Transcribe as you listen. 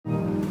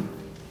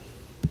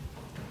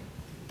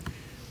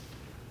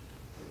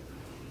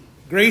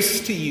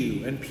Grace to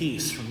you and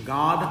peace from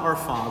God our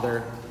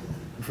Father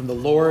and from the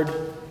Lord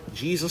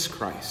Jesus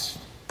Christ.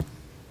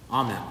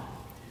 Amen.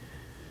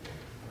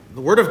 The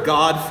word of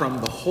God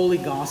from the Holy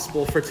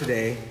Gospel for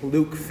today,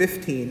 Luke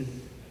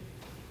 15,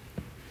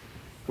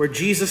 where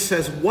Jesus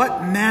says,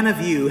 "What man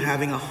of you,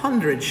 having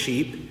 100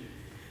 sheep,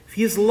 if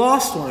he has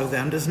lost one of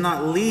them, does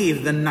not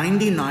leave the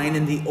 99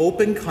 in the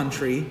open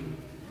country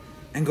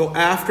and go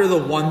after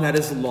the one that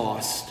is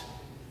lost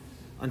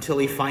until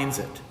he finds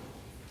it?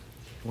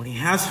 When he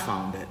has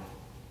found it,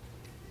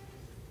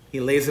 he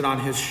lays it on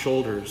his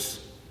shoulders,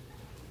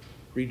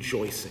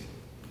 rejoicing."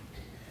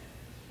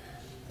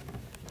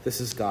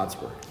 This is God's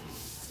word.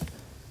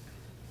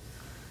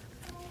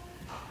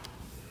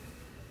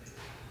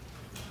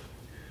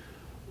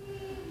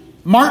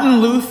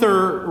 Martin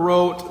Luther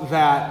wrote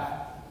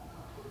that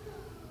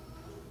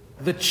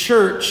the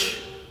church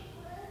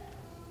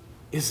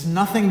is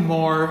nothing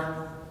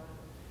more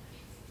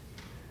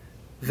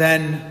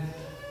than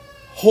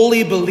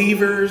holy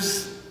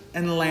believers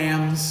and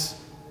lambs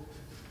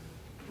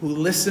who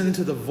listen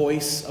to the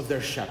voice of their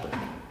shepherd.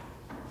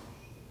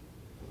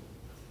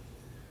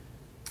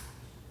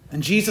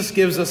 And Jesus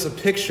gives us a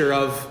picture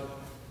of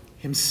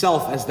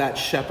himself as that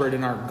shepherd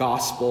in our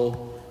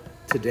gospel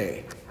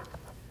today.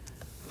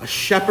 A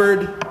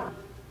shepherd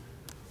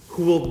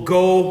who will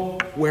go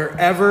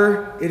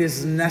wherever it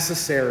is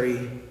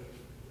necessary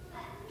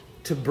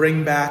to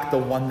bring back the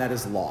one that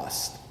is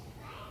lost.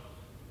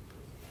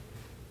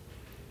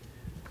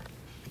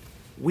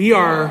 We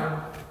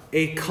are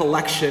a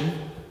collection,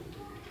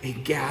 a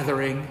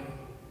gathering,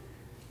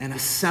 an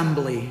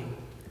assembly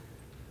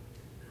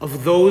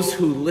of those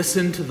who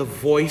listen to the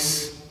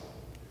voice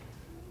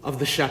of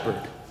the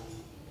shepherd,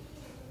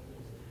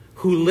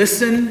 who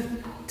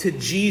listen to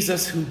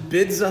Jesus, who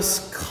bids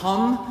us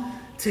come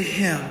to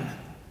him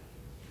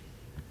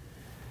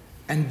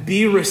and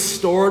be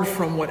restored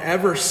from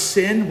whatever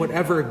sin,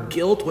 whatever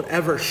guilt,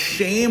 whatever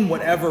shame,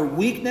 whatever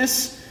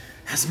weakness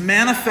has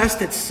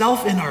manifested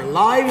itself in our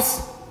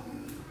lives.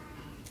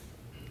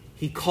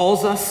 He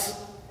calls us,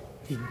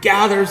 he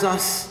gathers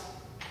us,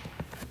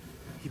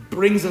 he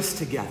brings us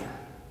together.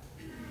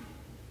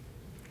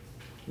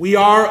 We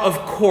are, of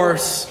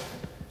course,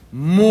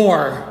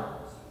 more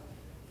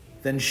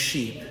than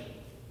sheep.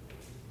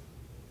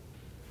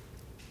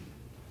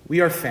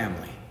 We are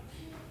family.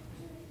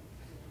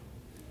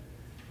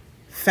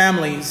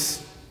 Families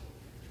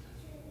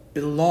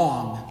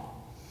belong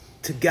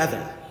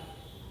together.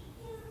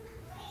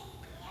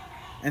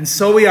 And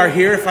so we are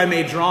here, if I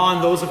may draw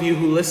on those of you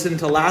who listened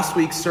to last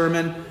week's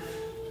sermon,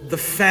 the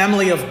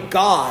family of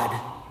God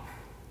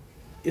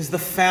is the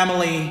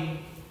family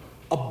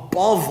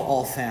above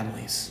all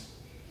families.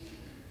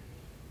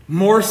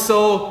 More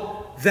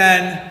so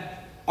than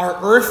our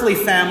earthly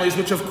families,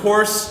 which of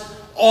course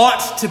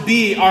ought to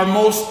be our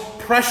most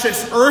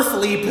precious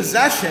earthly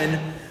possession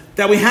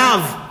that we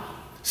have.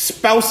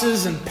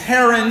 Spouses and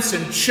parents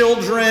and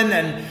children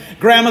and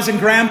grandmas and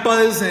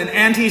grandpas and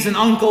aunties and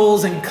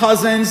uncles and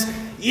cousins.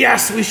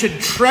 Yes, we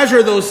should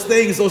treasure those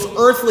things, those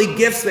earthly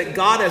gifts that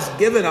God has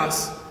given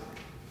us.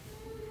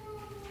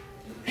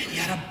 And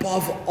yet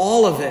above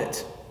all of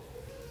it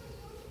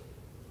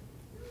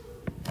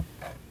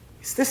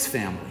is this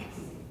family,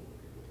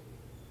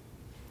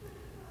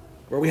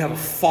 where we have a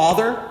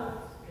Father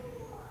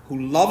who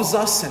loves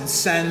us and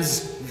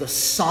sends the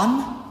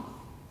Son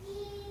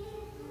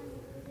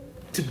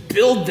to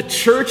build the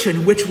church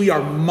in which we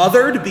are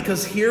mothered,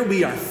 because here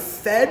we are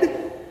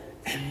fed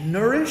and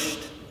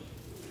nourished.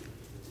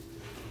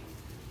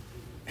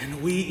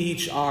 And we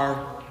each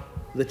are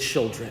the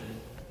children,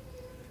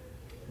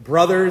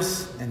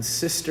 brothers and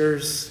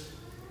sisters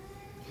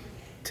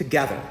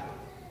together.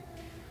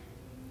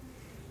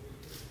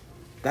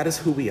 That is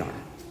who we are.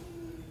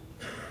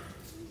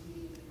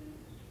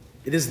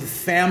 It is the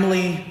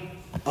family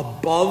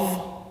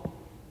above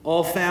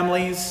all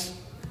families.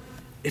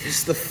 It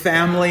is the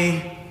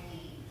family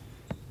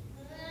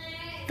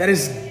that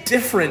is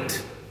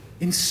different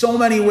in so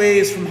many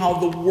ways from how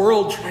the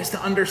world tries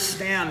to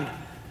understand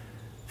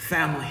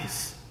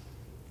families.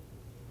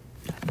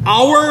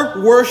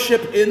 Our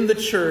worship in the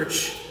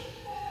church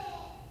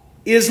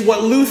is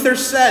what Luther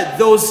said,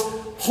 those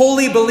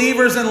holy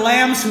believers and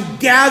lambs who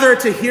gather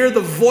to hear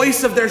the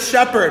voice of their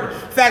shepherd.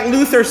 In fact,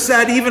 Luther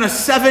said even a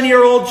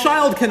 7-year-old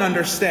child can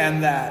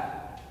understand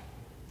that.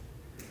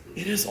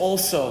 It is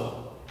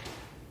also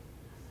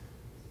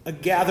a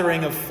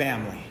gathering of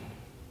family.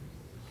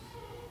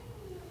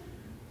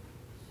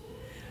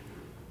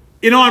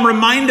 You know, I'm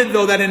reminded,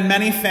 though, that in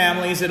many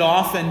families it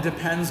often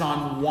depends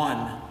on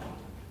one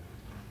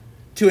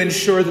to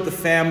ensure that the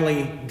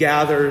family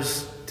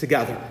gathers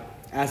together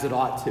as it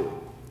ought to.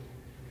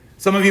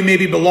 Some of you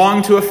maybe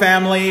belong to a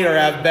family or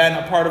have been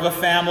a part of a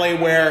family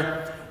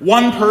where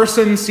one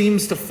person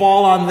seems to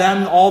fall on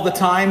them all the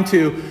time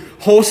to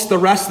host the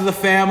rest of the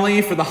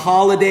family for the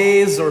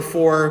holidays or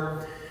for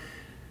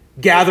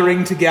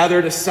gathering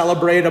together to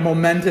celebrate a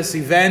momentous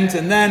event.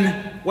 And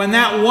then when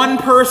that one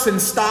person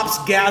stops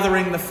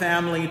gathering the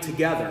family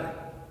together,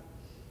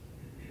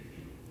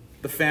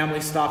 the family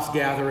stops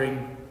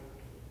gathering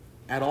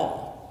at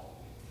all.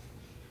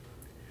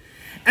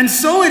 And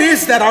so it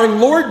is that our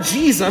Lord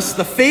Jesus,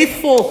 the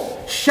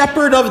faithful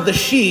shepherd of the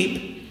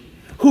sheep,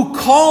 who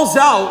calls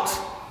out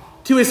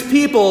to his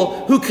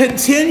people, who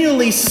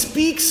continually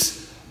speaks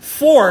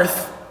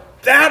forth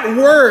that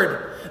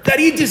word, that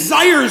he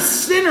desires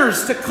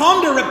sinners to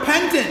come to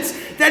repentance,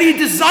 that he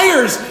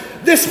desires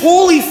this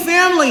holy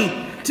family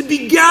to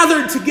be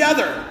gathered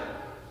together.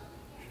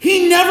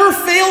 He never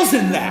fails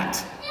in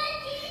that.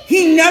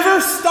 He never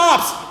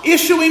stops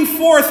issuing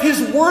forth his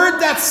word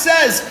that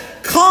says,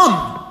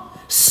 "Come,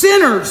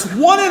 sinners,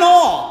 one and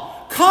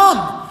all,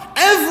 come,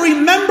 every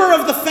member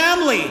of the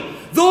family,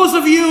 those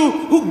of you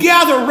who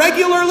gather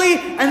regularly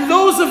and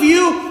those of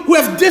you who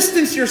have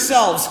distanced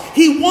yourselves."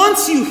 He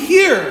wants you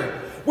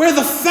here where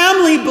the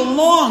family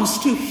belongs,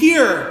 to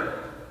hear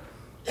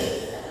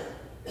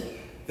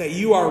that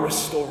you are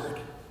restored.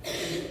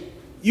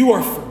 You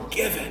are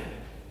forgiven.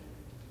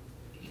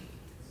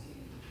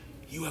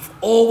 You have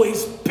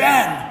always been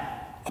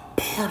a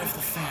part of the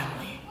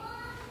family,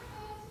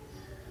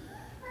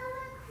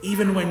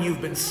 even when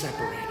you've been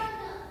separated.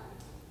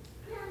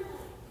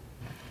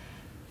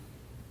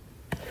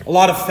 A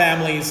lot of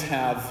families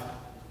have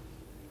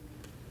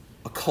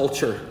a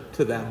culture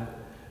to them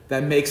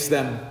that makes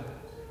them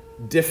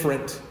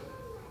different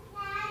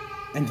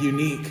and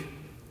unique.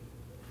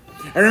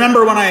 I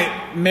remember when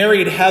I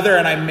married Heather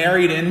and I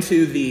married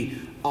into the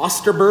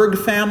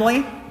Osterberg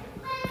family.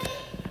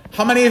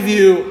 How many of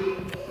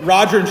you,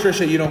 Roger and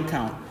Tricia, you don't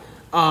count?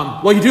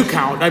 Well, you do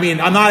count. I mean,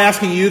 I'm not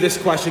asking you this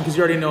question because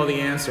you already know the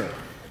answer.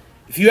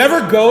 If you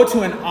ever go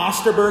to an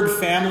Osterberg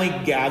family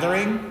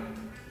gathering,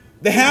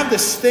 they have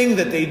this thing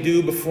that they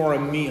do before a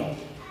meal.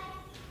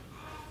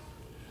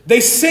 They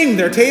sing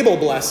their table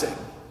blessing.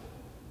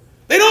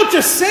 They don't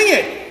just sing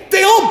it.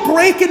 They all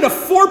break into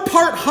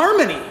 4-part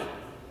harmony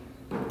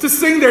to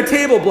sing their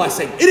table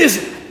blessing. It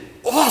is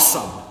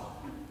awesome.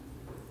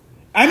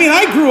 I mean,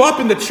 I grew up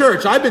in the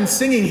church. I've been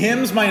singing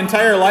hymns my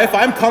entire life.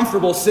 I'm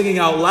comfortable singing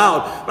out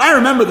loud. But I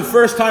remember the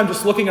first time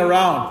just looking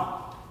around.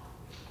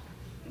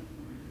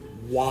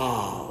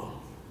 Wow.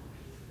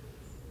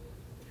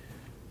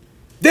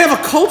 They have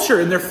a culture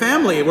in their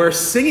family where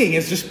singing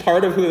is just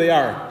part of who they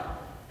are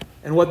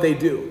and what they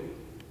do.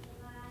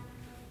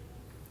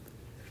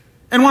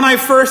 And when I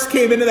first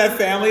came into that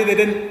family, they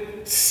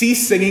didn't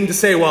cease singing to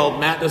say, well,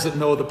 Matt doesn't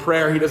know the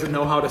prayer. He doesn't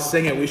know how to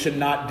sing it. We should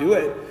not do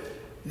it.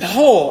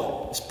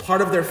 No, as part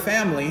of their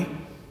family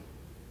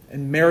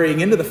and marrying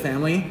into the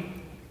family,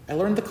 I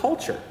learned the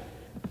culture.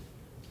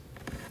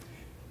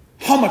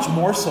 How much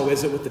more so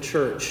is it with the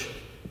church?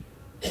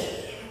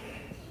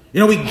 You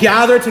know, we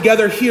gather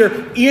together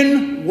here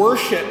in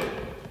worship,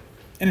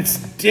 and it's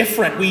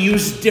different. We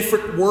use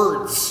different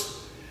words.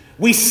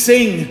 We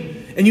sing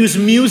and use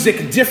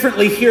music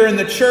differently here in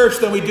the church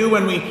than we do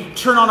when we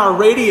turn on our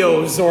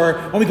radios or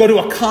when we go to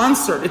a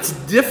concert. It's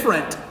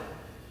different.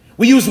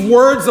 We use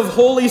words of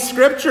Holy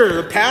Scripture.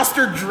 The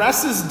pastor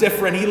dresses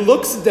different. He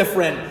looks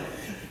different.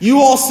 You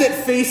all sit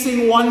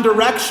facing one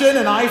direction,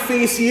 and I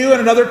face you,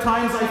 and at other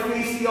times I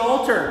face the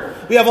altar.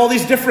 We have all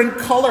these different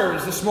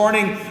colors. This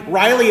morning,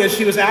 Riley, as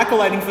she was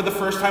acolyting for the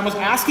first time, was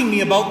asking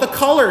me about the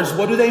colors.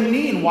 What do they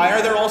mean? Why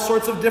are there all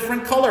sorts of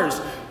different colors?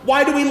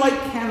 Why do we light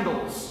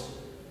candles?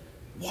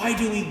 Why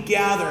do we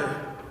gather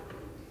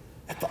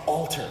at the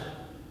altar?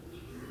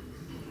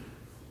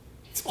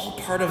 It's all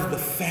part of the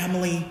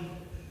family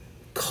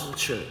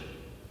culture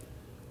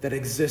that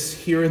exists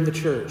here in the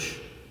church,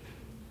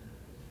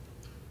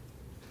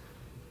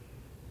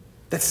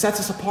 that sets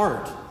us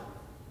apart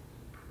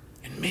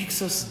and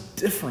makes us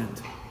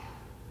different.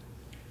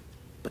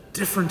 But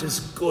different is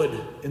good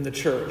in the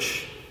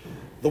church.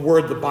 The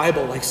word the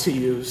Bible likes to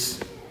use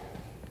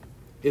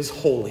is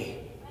holy.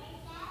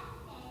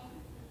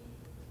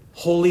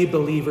 Holy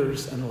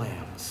believers and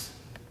lambs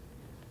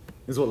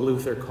is what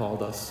Luther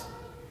called us.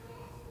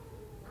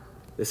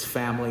 This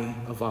family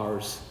of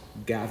ours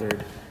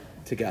gathered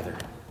together.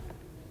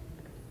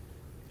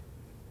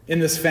 In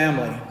this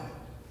family,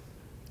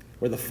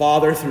 where the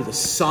Father, through the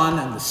Son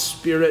and the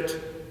Spirit,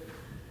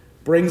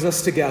 brings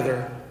us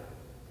together,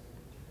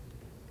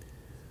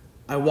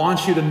 I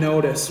want you to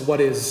notice what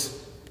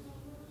is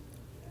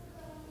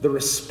the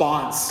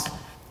response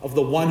of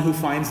the one who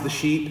finds the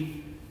sheep.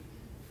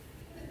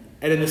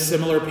 And in a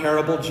similar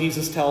parable,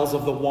 Jesus tells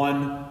of the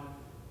one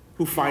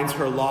who finds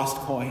her lost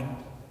coin.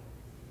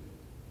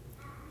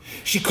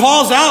 She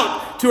calls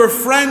out to her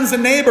friends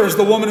and neighbors,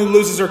 the woman who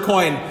loses her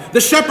coin. The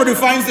shepherd who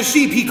finds the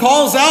sheep, he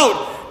calls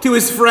out to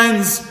his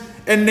friends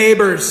and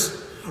neighbors,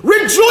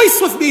 "Rejoice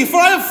with me, for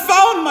I have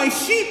found my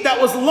sheep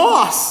that was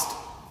lost."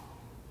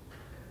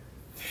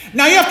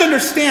 Now you have to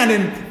understand,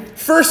 in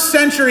first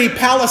century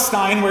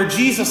Palestine, where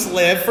Jesus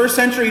lived, first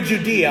century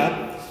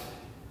Judea,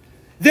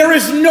 there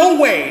is no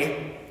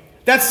way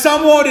that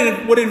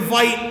someone would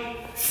invite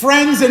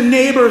friends and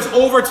neighbors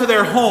over to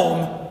their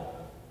home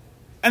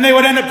and they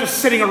would end up just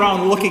sitting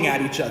around looking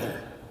at each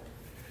other.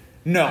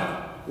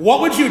 No.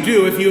 What would you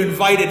do if you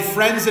invited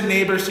friends and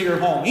neighbors to your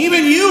home?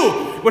 Even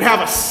you would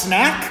have a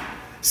snack,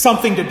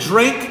 something to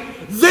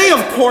drink. They, of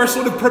course,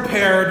 would have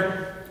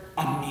prepared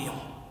a meal.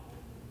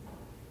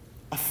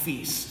 a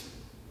feast.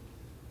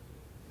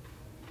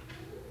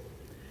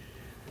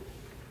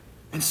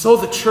 And so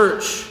the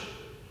church,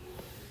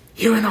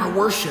 here in our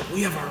worship,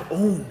 we have our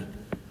own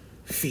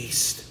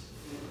feast.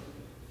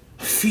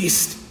 A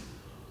feast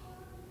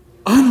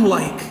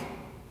unlike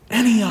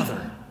any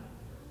other.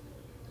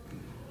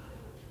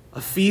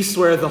 A feast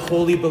where the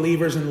holy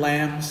believers and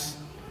lambs,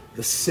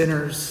 the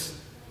sinners,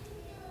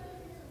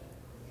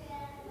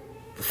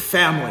 the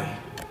family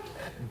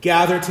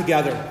gather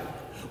together.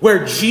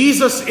 Where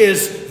Jesus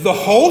is the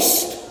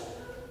host.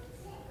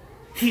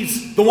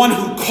 He's the one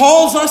who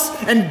calls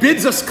us and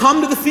bids us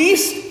come to the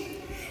feast.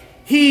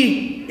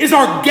 He is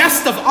our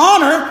guest of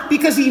honor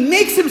because he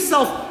makes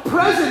himself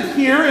present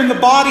here in the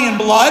body and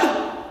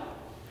blood.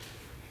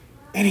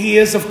 And he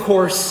is, of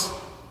course,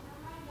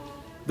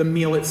 the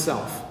meal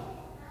itself.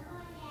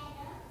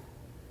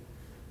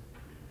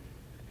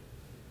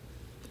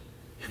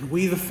 And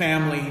we, the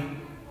family,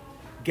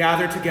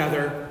 gather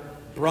together,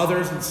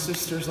 brothers and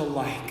sisters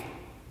alike,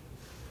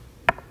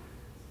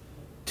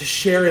 to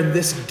share in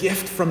this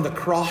gift from the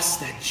cross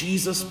that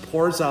Jesus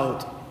pours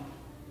out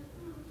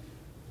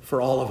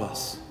for all of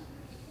us.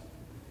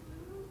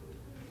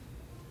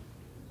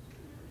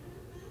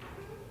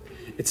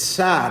 It's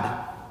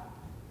sad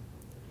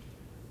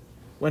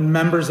when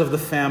members of the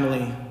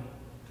family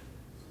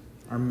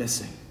are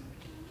missing.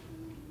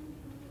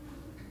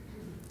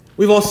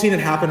 We've all seen it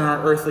happen in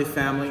our earthly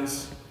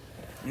families.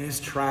 It is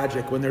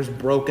tragic when there's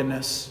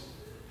brokenness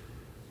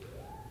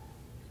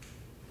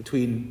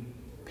between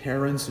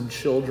parents and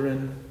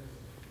children,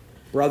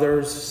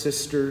 brothers,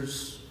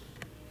 sisters,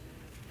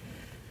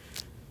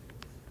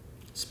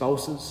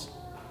 spouses.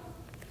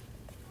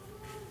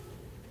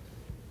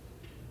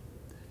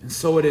 And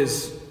so it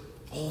is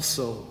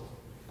also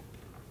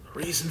a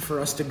reason for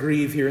us to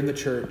grieve here in the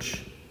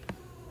church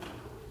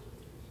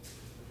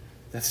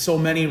that so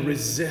many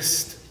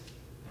resist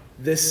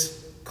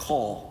this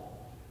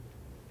call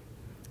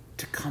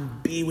to come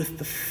be with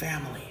the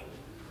family,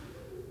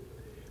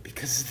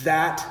 because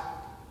that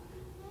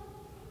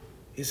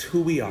is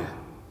who we are.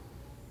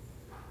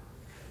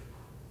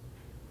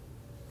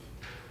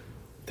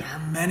 There are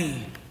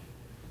many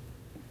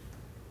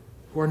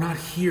who are not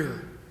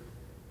here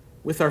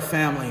with our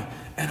family,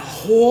 and a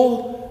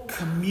whole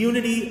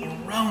community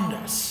around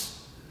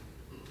us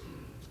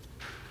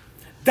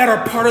that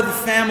are part of the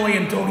family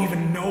and don't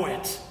even know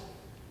it.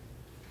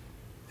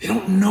 They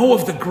don't know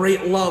of the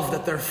great love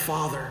that their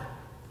Father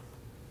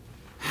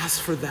has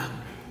for them.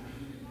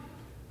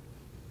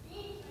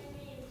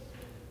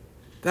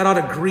 That ought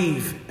to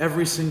grieve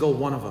every single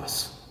one of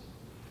us.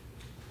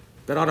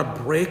 That ought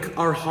to break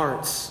our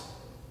hearts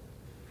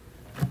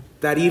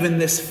that even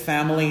this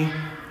family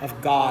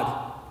of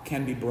God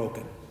can be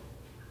broken.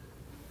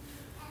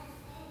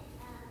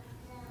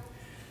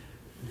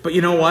 But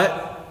you know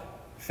what?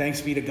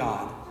 Thanks be to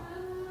God.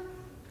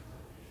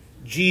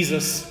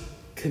 Jesus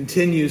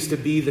continues to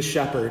be the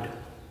shepherd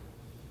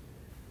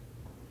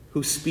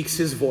who speaks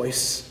his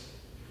voice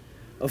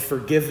of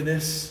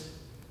forgiveness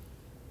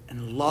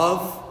and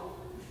love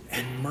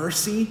and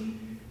mercy,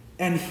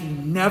 and he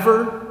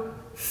never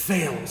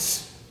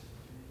fails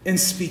in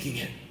speaking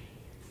it.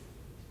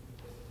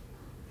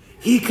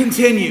 He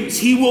continues.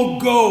 He will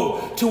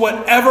go to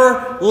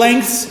whatever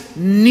lengths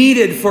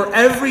needed for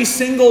every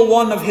single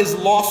one of his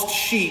lost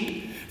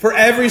sheep, for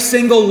every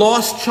single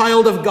lost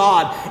child of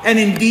God. And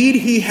indeed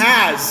he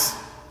has.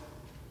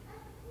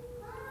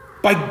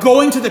 By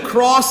going to the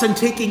cross and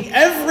taking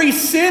every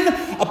sin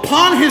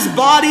upon his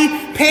body,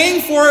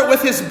 paying for it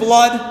with his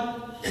blood,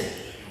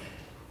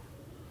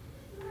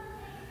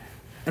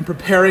 and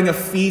preparing a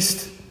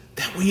feast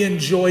that we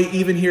enjoy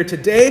even here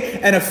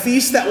today, and a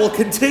feast that will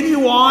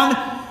continue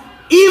on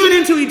even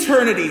into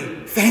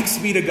eternity. Thanks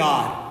be to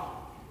God.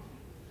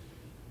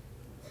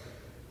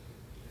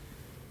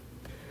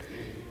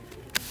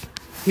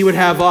 He would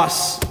have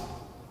us,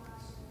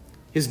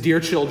 his dear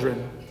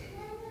children,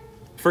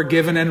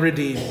 forgiven and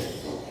redeemed.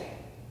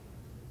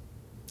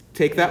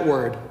 Take that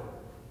word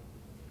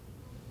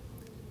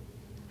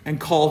and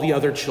call the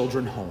other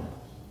children home.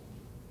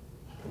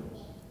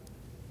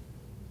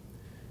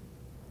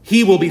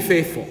 He will be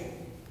faithful.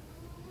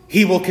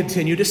 He will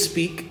continue to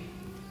speak.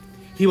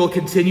 He will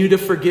continue to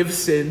forgive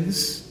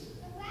sins.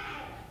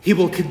 He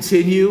will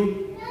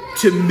continue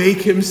to make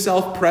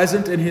himself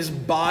present in his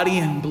body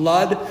and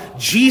blood.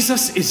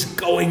 Jesus is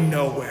going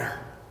nowhere.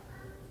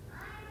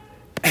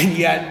 And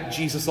yet,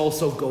 Jesus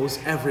also goes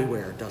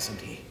everywhere,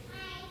 doesn't he?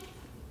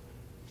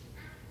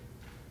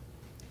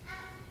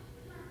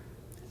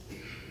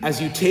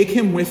 As you take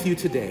him with you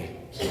today,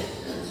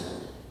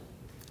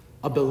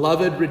 a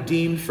beloved,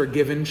 redeemed,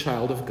 forgiven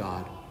child of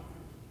God,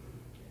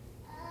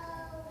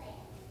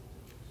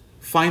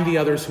 find the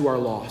others who are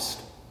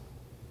lost.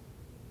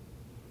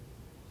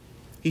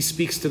 He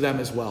speaks to them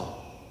as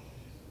well.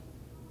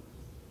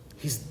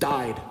 He's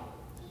died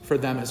for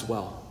them as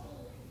well.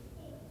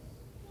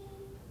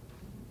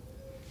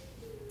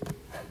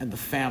 And the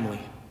family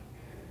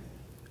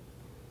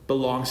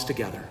belongs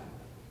together.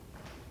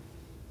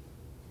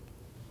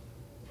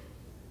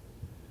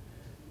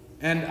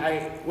 And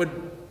I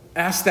would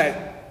ask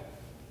that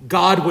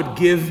God would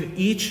give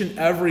each and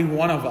every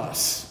one of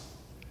us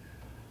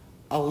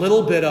a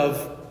little bit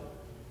of,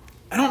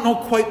 I don't know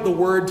quite the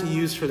word to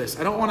use for this.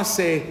 I don't want to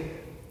say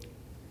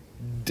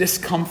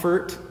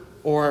discomfort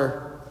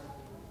or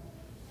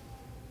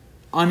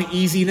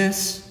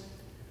uneasiness.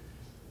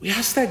 We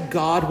ask that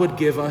God would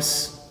give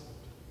us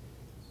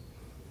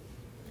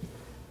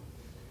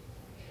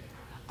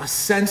a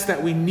sense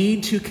that we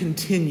need to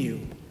continue.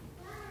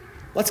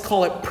 Let's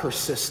call it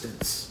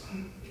persistence.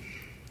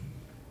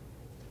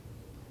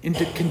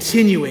 Into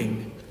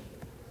continuing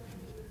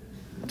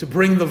to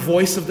bring the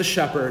voice of the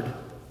shepherd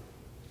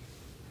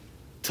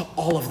to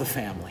all of the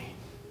family.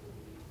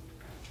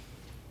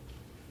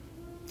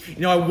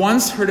 You know, I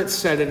once heard it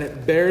said, and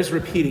it bears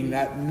repeating,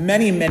 that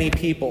many, many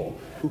people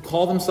who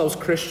call themselves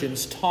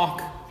Christians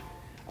talk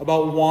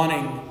about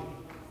wanting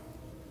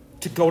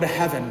to go to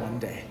heaven one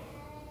day.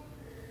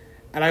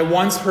 And I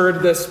once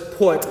heard this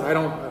put, I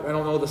don't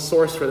know the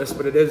source for this,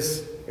 but it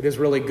is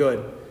really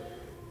good,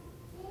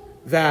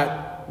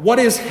 that what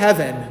is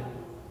heaven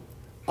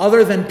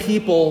other than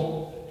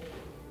people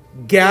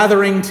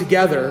gathering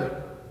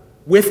together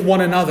with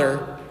one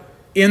another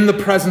in the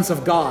presence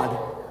of God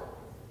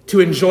to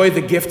enjoy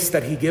the gifts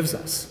that he gives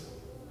us?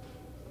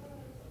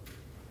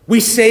 We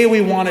say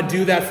we want to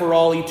do that for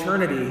all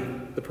eternity,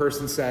 the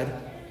person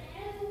said.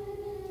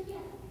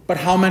 But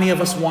how many of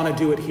us want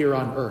to do it here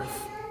on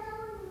earth?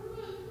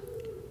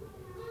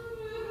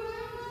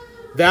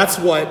 That's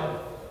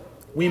what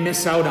we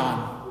miss out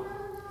on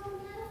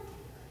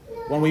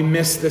when we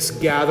miss this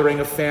gathering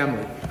of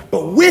family.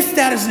 But with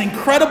that is an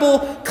incredible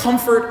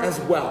comfort as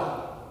well.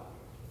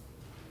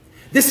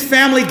 This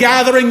family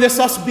gathering, this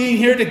us being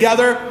here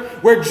together,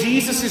 where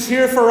Jesus is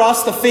here for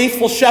us, the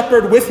faithful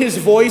shepherd with his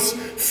voice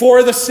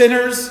for the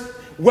sinners,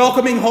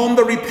 welcoming home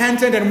the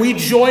repentant, and we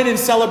join in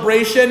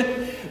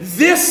celebration.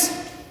 This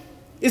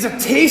is a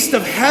taste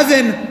of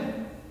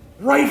heaven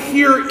right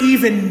here,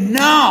 even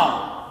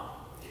now.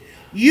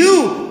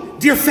 You,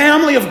 dear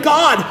family of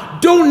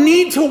God, don't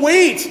need to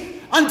wait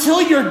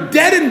until you're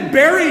dead and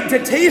buried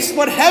to taste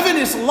what heaven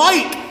is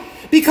like,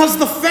 because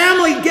the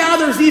family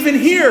gathers even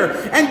here,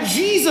 and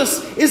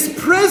Jesus is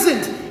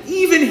present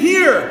even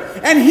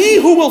here, and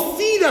he who will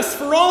feed us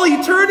for all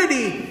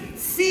eternity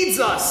feeds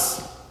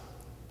us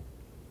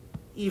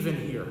even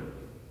here.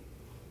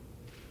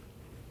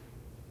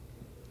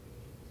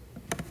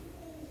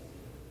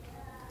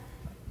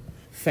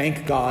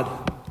 Thank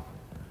God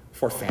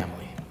for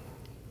family,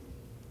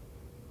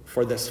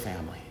 for this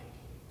family.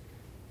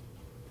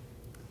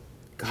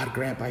 God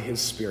grant by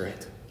his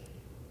Spirit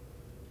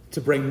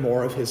to bring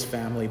more of his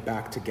family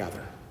back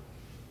together,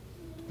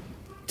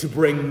 to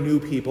bring new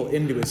people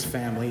into his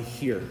family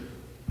here,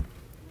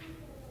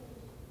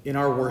 in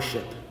our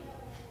worship,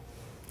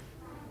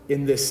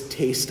 in this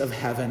taste of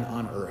heaven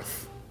on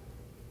earth.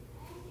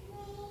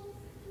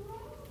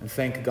 And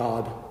thank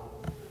God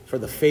for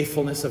the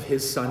faithfulness of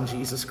his Son,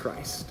 Jesus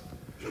Christ,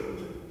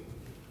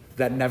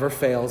 that never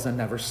fails and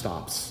never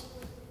stops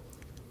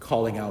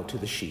calling out to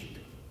the sheep.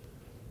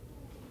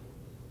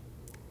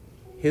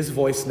 His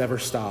voice never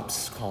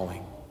stops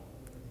calling.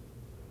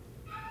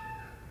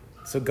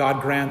 So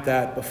God grant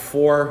that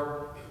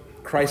before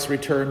Christ's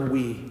return,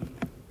 we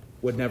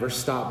would never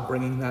stop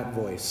bringing that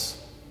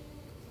voice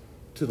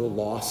to the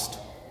lost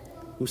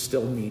who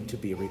still need to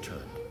be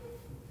returned.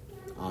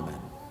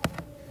 Amen.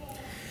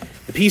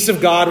 The peace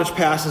of God, which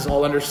passes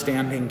all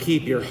understanding,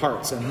 keep your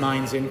hearts and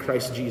minds in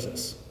Christ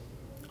Jesus.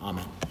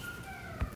 Amen.